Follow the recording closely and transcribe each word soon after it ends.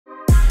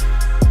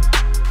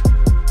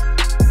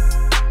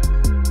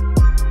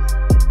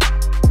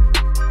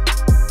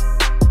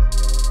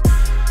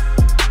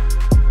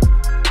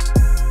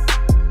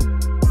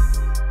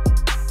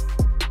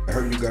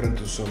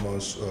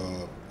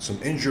some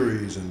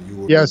injuries, and you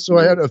were. Yeah, so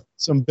I had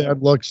some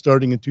bad luck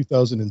starting in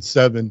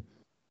 2007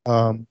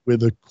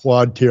 with a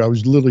quad tear. I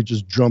was literally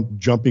just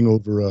jumping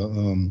over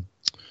it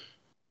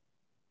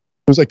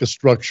was like a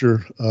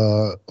structure,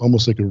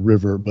 almost like a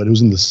river, but it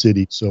was in the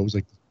city, so it was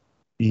like,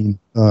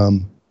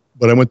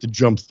 but I went to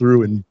jump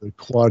through, and the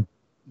quad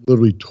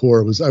literally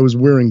tore. I was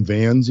wearing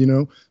Vans,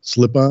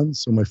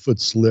 slip-ons, so my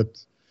foot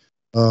slipped,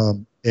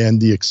 and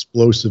the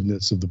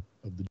explosiveness of the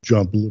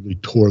jump literally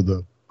tore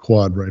the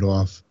quad right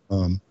off.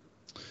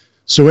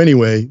 So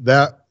anyway,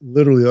 that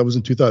was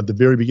in the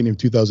very beginning of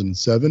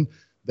 2007.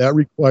 That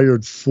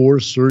required 4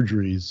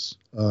 surgeries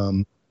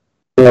to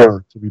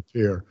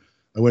repair.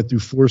 I went through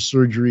 4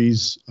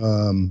 surgeries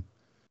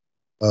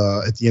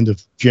at the end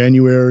of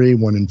January,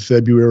 1 in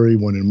February,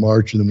 1 in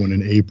March, and then 1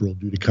 in April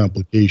due to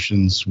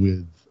complications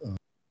with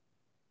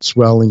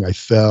swelling. I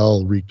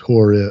fell,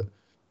 retore it.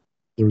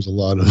 There was a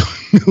lot of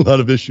a lot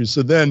of issues.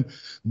 So then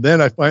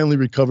I finally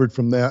recovered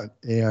from that,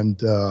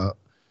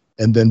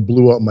 and then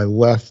blew out my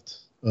left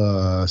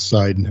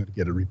side and had to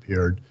get it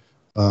repaired.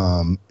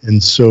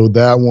 And so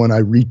that one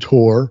I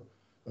retore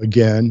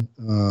again.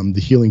 The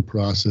healing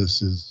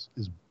process is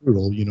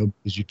brutal,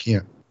 because you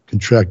can't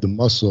contract the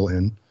muscle,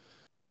 and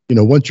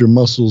once your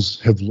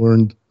muscles have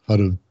learned how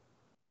to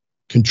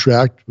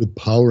contract with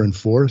power and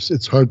force,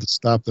 it's hard to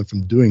stop them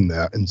from doing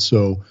that. And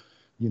so,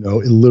 it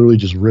literally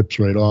just rips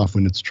right off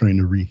when it's trying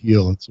to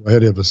reheal. And so I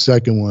had to have a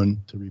second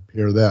one to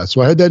repair that.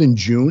 So I had that in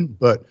June,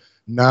 but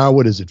now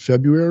what is it,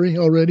 February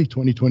already,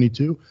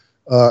 2022?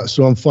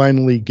 So I'm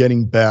finally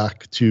getting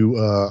back to,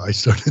 I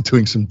started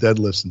doing some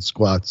deadlifts and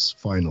squats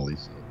finally.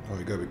 Oh,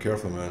 you gotta be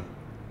careful, man.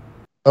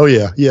 Oh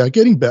yeah.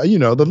 Getting back.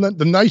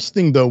 The nice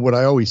thing though, what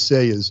I always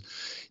say is,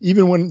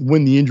 even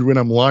when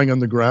I'm lying on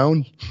the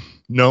ground,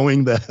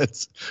 knowing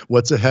that's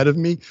what's ahead of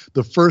me,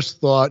 the first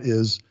thought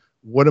is,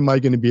 what am I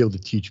going to be able to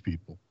teach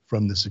people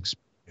from this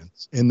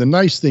experience? And the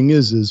nice thing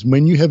is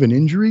when you have an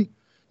injury,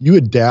 you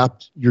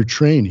adapt your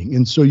training,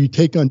 and so you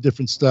take on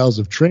different styles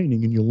of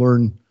training, and you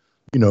learn,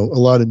 a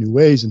lot of new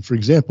ways. And for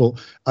example,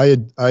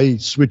 I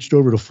switched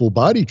over to full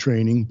body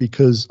training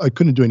because I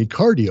couldn't do any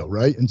cardio,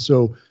 right? And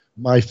so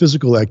my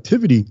physical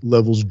activity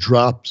levels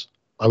dropped.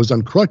 I was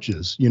on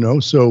crutches,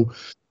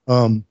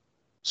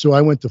 so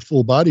I went to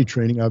full body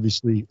training.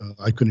 Obviously,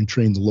 I couldn't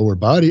train the lower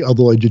body,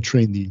 although I did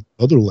train the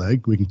other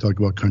leg. We can talk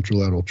about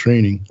contralateral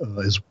training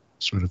as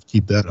sort of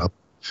keep that up.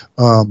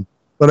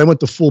 But I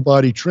went to full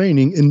body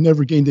training and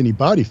never gained any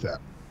body fat.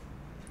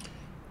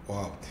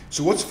 Wow.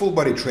 So what's full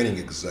body training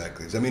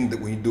exactly? Does that mean that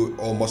when you do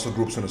all muscle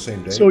groups on the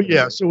same day? So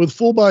with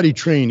full body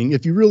training,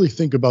 if you really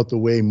think about the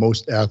way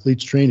most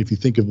athletes train, if you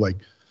think of like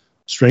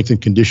strength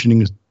and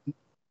conditioning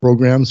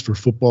programs for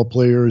football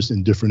players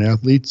and different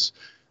athletes,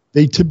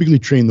 they typically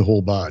train the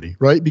whole body,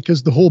 right?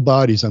 Because the whole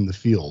body's on the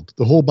field.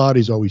 The whole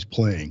body's always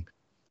playing.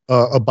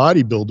 A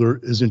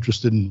bodybuilder is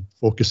interested in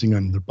focusing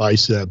on their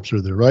biceps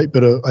or their right,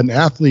 but an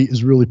athlete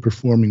is really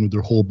performing with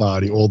their whole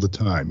body all the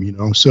time,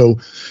 So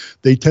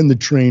they tend to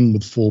train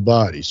with full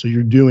body. So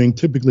you're doing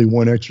typically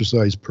 1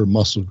 exercise per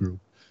muscle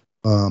group.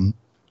 So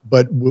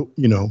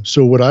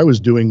what I was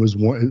doing was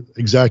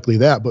exactly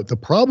that. But the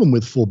problem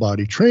with full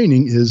body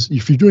training is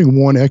if you're doing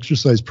 1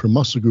 exercise per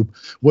muscle group,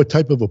 what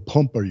type of a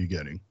pump are you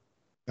getting?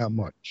 Not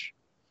much,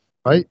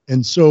 right?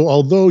 And so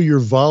although your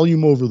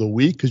volume over the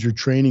week, because you're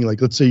training,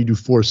 like let's say you do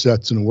 4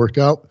 sets in a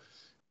workout,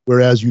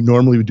 whereas you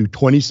normally would do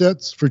 20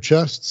 sets for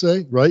chest,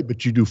 say, right?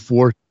 But you do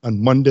 4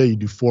 on Monday, you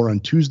do 4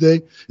 on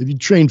Tuesday. If you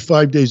train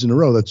 5 days in a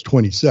row, that's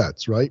 20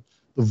 sets, right?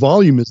 The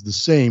volume is the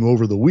same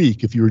over the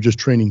week if you were just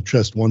training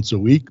chest once a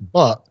week,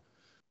 but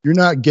you're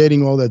not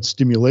getting all that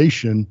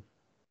stimulation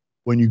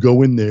when you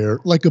go in there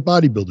like a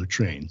bodybuilder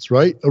trains,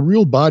 right? A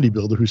real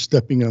bodybuilder who's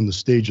stepping on the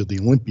stage of the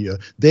Olympia,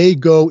 they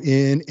go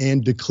in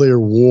and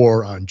declare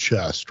war on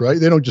chest, right?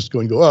 They don't just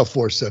go and go,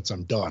 4 sets,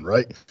 I'm done,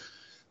 right?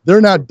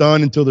 They're not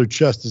done until their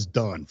chest is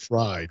done,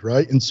 fried,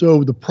 right? And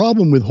so the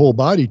problem with whole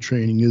body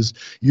training is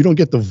you don't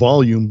get the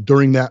volume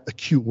during that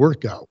acute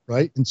workout,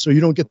 right? And so you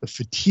don't get the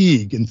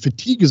fatigue, and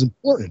fatigue is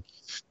important.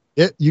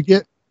 You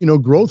get,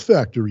 growth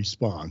factor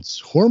response,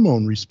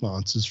 hormone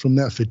responses from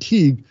that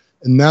fatigue,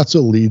 and that's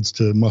what leads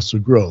to muscle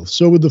growth.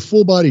 So with the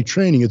full body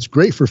training, it's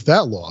great for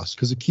fat loss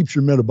because it keeps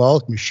your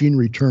metabolic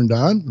machinery turned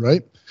on,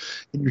 right?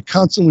 And you're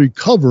constantly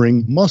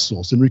recovering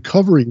muscles, and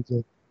recovery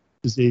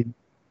is a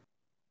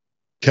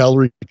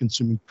calorie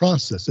consuming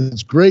process. And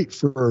it's great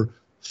for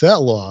fat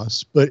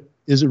loss, but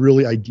is it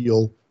really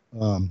ideal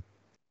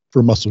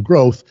for muscle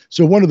growth?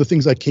 So one of the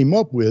things I came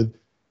up with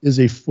is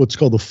what's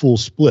called a full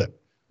split,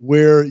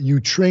 where you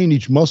train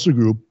each muscle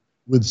group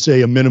with,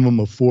 say, a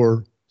minimum of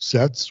 4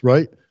 sets,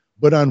 right?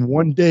 But on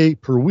 1 day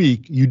per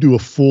week, you do a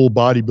full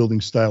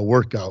bodybuilding style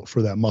workout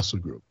for that muscle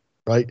group,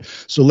 right?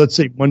 So let's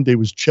say Monday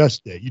was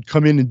chest day. You'd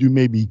come in and do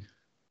maybe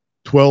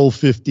 12,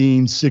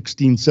 15,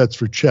 16 sets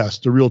for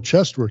chest, a real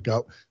chest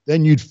workout.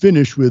 Then you'd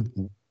finish with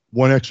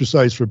 1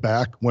 exercise for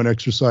back, 1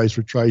 exercise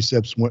for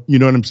triceps, you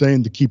know what I'm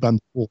saying, to keep on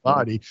the full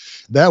body.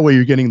 That way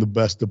you're getting the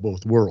best of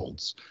both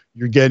worlds.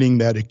 You're getting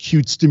that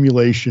acute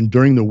stimulation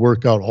during the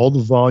workout, all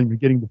the volume, you're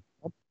getting the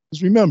pump.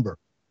 Because remember,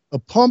 a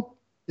pump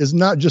is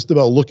not just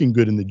about looking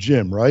good in the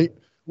gym, right?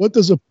 What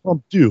does a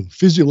pump do?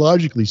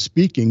 Physiologically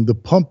speaking, the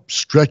pump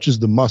stretches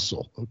the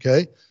muscle,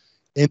 okay?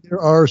 And there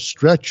are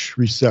stretch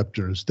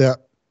receptors that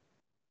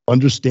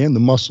understand the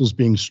muscle's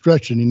being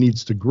stretched and it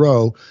needs to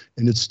grow,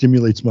 and it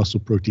stimulates muscle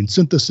protein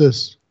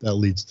synthesis. That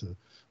leads to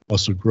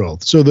muscle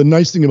growth. So the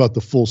nice thing about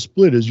the full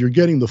split is you're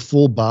getting the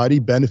full body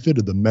benefit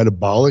of the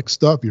metabolic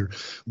stuff. You're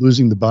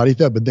losing the body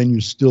fat, but then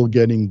you're still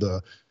getting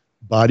the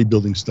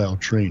bodybuilding style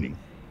training.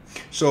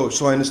 So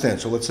I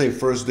understand. So let's say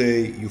first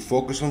day you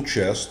focus on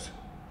chest,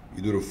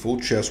 you do the full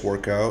chest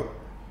workout,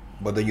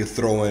 but then you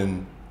throw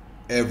in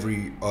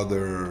every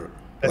other,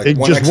 like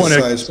one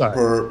exercise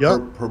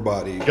per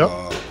body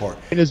part.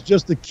 And it's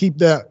just to keep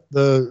that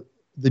the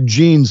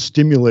genes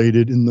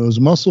stimulated in those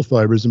muscle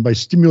fibers, and by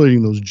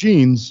stimulating those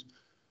genes,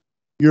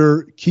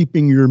 you're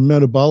keeping your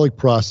metabolic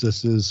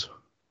processes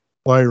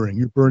firing.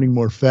 You're burning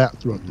more fat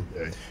throughout the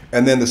day.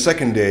 And then the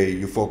second day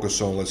you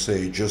focus on, let's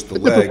say, just the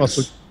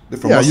legs.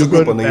 Different muscle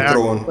group, and then you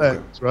throw in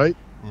legs, right?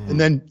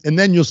 Mm-hmm. And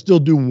then you'll still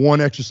do one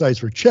exercise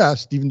for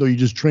chest, even though you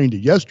just trained it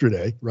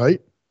yesterday,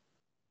 right?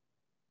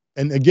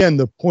 And again,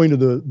 the point of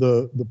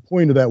the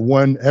point of that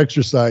one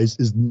exercise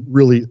is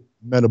really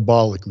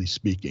metabolically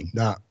speaking,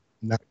 not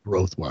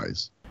growth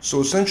wise. So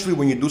essentially,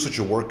 when you do such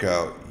a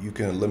workout, you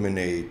can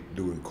eliminate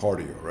doing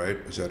cardio, right?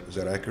 Is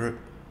that accurate?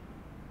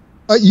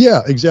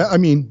 Yeah, exactly. I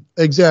mean,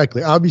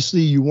 exactly.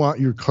 Obviously, you want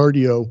your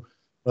cardio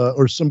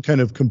or some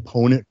kind of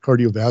component,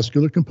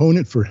 cardiovascular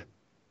component if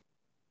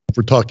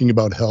we're talking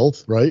about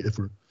health, right? If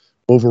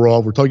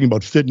we're talking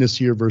about fitness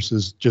here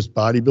versus just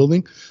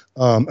bodybuilding.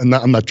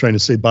 I'm not trying to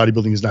say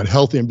bodybuilding is not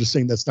healthy. I'm just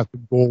saying that's not the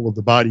goal of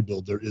the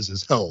bodybuilder is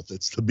his health.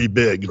 It's to be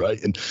big, right?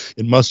 And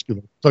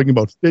muscular. Talking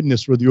about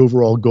fitness where the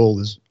overall goal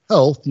is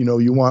health,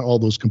 you want all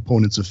those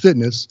components of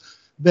fitness,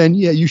 then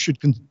yeah, you should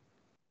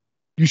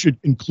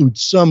include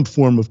some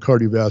form of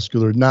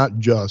cardiovascular, not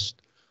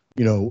just,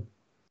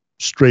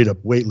 straight up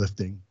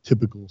weightlifting,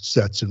 typical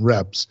sets and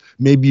reps.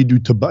 Maybe you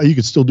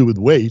could still do with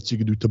weights. You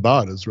could do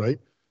Tabatas, right?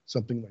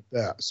 Something like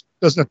that. So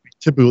it doesn't have to be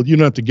typical. You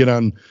don't have to get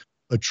on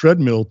a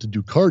treadmill to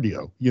do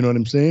cardio. You know what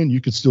I'm saying?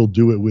 You could still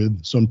do it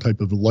with some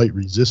type of light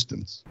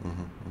resistance.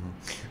 Mm-hmm,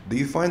 mm-hmm. Do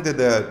you find that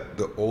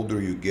the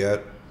older you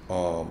get,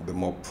 the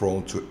more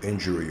prone to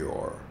injury you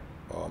are?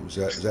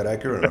 Is that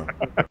accurate or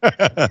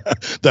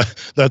no?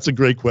 That's a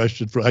great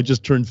question. I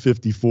just turned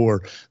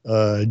 54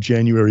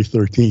 January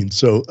 13th.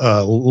 So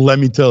let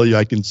me tell you,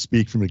 I can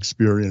speak from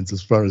experience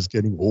as far as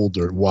getting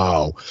older.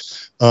 Wow.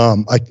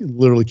 I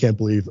literally can't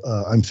believe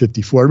I'm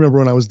 54. I remember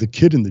when I was the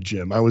kid in the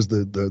gym. I was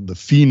the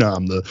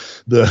phenom,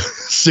 the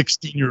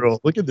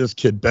 16-year-old. Look at this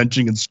kid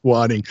benching and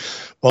squatting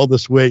all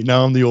this weight.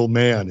 Now I'm the old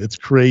man. It's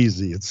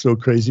crazy. It's so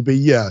crazy. But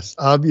yes,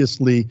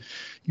 obviously,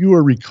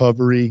 your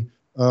recovery.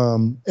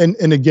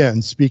 And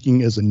again,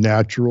 speaking as a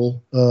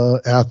natural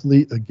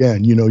athlete,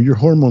 again, your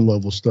hormone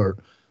levels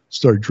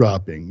start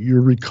dropping, your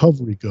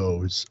recovery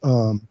goes,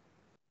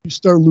 you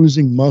start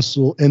losing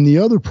muscle. And the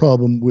other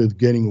problem with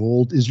getting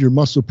old is your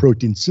muscle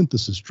protein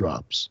synthesis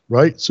drops,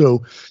 right?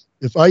 So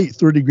if I eat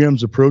 30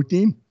 grams of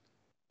protein,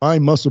 my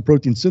muscle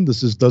protein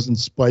synthesis doesn't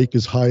spike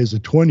as high as a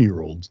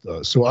 20-year-old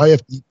does. So I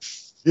have to eat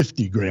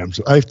 50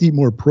 grams. I have to eat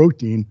more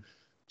protein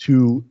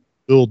to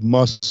build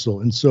muscle.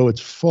 And so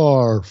it's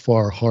far,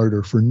 far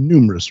harder for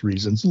numerous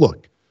reasons.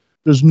 Look,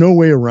 there's no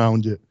way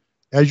around it.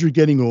 As you're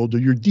getting older,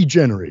 you're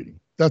degenerating.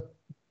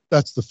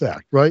 That's the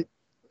fact, right?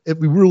 If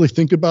we really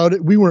think about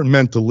it, we weren't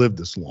meant to live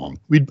this long.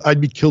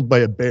 I'd be killed by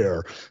a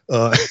bear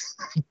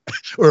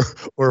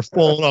or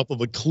fallen off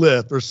of a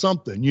cliff or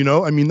something,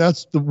 I mean,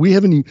 we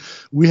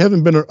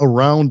haven't been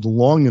around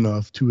long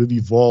enough to have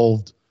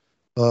evolved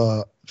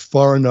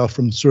far enough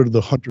from sort of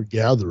the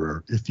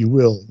hunter-gatherer, if you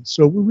will.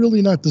 So we're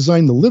really not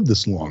designed to live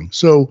this long.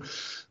 So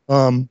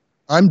I'm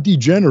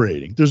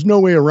degenerating. There's no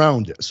way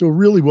around it. So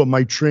really what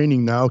my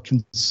training now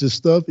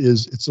consists of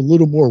is it's a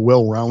little more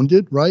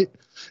well-rounded, right?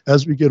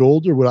 As we get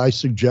older, what I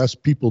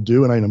suggest people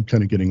do, and I'm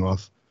kind of getting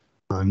off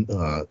on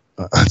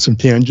some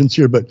tangents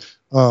here, but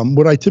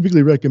what I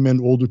typically recommend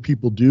older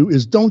people do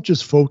is don't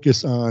just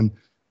focus on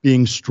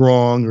being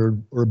strong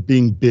or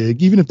being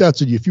big, even if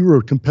that's it. If you were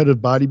a competitive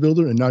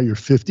bodybuilder and now you're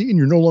 50 and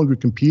you're no longer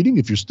competing,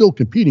 if you're still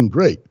competing,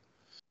 great.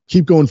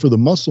 Keep going for the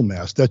muscle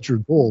mass. That's your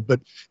goal. But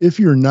if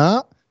you're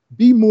not,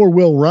 be more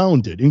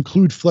well-rounded.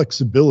 Include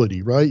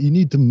flexibility, right? You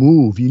need to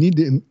move. You need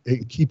to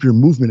keep your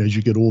movement as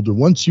you get older.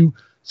 Once you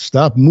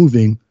stop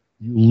moving,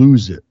 you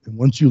lose it. And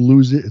once you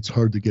lose it, it's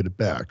hard to get it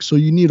back. So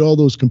you need all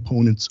those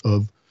components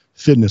of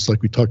fitness,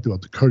 like we talked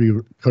about, the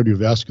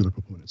cardiovascular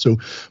component. So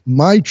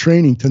my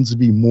training tends to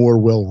be more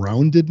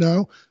well-rounded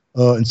now,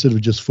 instead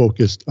of just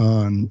focused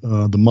on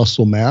the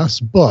muscle mass.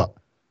 But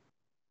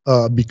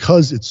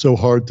because it's so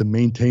hard to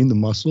maintain the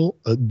muscle,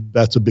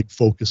 that's a big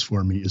focus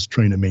for me, is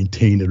trying to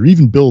maintain it or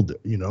even build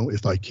it,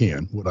 if I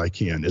can, what I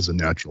can as a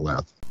natural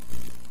athlete.